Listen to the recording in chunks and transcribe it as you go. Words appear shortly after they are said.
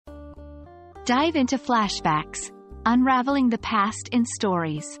Dive into Flashbacks, Unraveling the Past in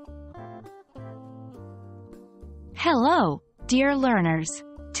Stories. Hello, dear learners.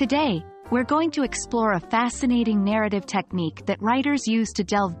 Today, we're going to explore a fascinating narrative technique that writers use to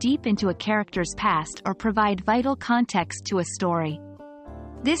delve deep into a character's past or provide vital context to a story.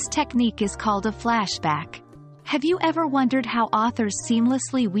 This technique is called a flashback. Have you ever wondered how authors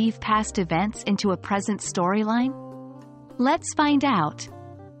seamlessly weave past events into a present storyline? Let's find out.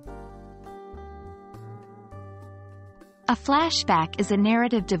 A flashback is a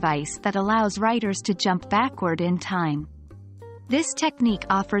narrative device that allows writers to jump backward in time. This technique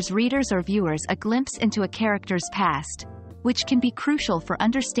offers readers or viewers a glimpse into a character's past, which can be crucial for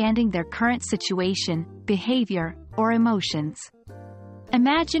understanding their current situation, behavior, or emotions.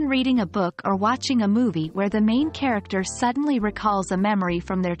 Imagine reading a book or watching a movie where the main character suddenly recalls a memory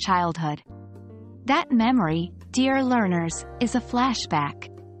from their childhood. That memory, dear learners, is a flashback.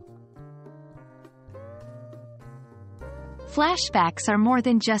 Flashbacks are more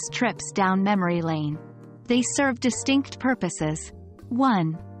than just trips down memory lane. They serve distinct purposes.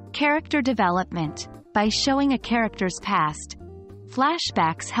 1. Character development. By showing a character's past,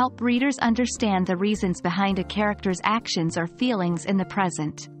 flashbacks help readers understand the reasons behind a character's actions or feelings in the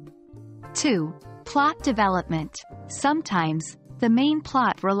present. 2. Plot development. Sometimes, the main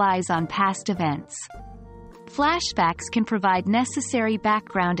plot relies on past events. Flashbacks can provide necessary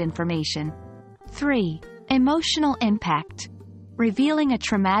background information. 3. Emotional impact. Revealing a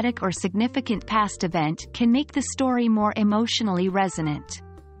traumatic or significant past event can make the story more emotionally resonant.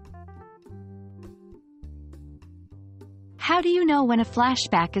 How do you know when a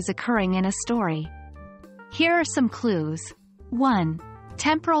flashback is occurring in a story? Here are some clues. 1.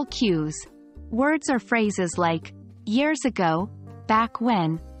 Temporal cues. Words or phrases like, years ago, back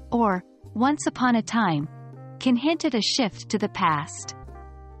when, or, once upon a time, can hint at a shift to the past.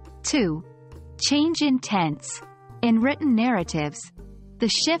 2. Change in tense. In written narratives, the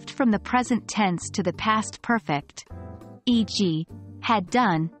shift from the present tense to the past perfect, e.g., had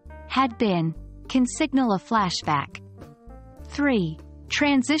done, had been, can signal a flashback. 3.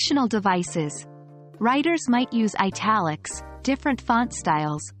 Transitional devices. Writers might use italics, different font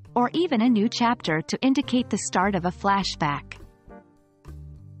styles, or even a new chapter to indicate the start of a flashback.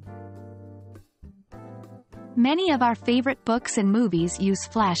 Many of our favorite books and movies use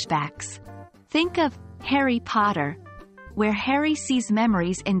flashbacks. Think of Harry Potter, where Harry sees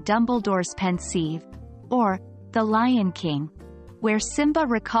memories in Dumbledore's pensieve, or The Lion King, where Simba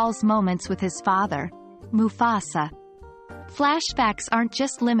recalls moments with his father, Mufasa. Flashbacks aren't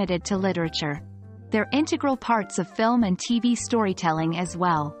just limited to literature. They're integral parts of film and TV storytelling as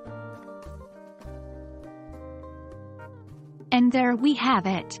well. And there we have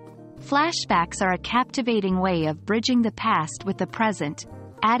it. Flashbacks are a captivating way of bridging the past with the present,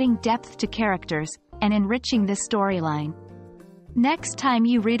 adding depth to characters, and enriching the storyline. Next time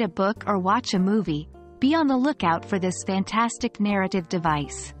you read a book or watch a movie, be on the lookout for this fantastic narrative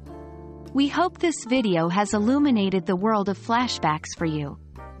device. We hope this video has illuminated the world of flashbacks for you.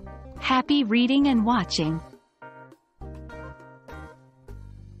 Happy reading and watching!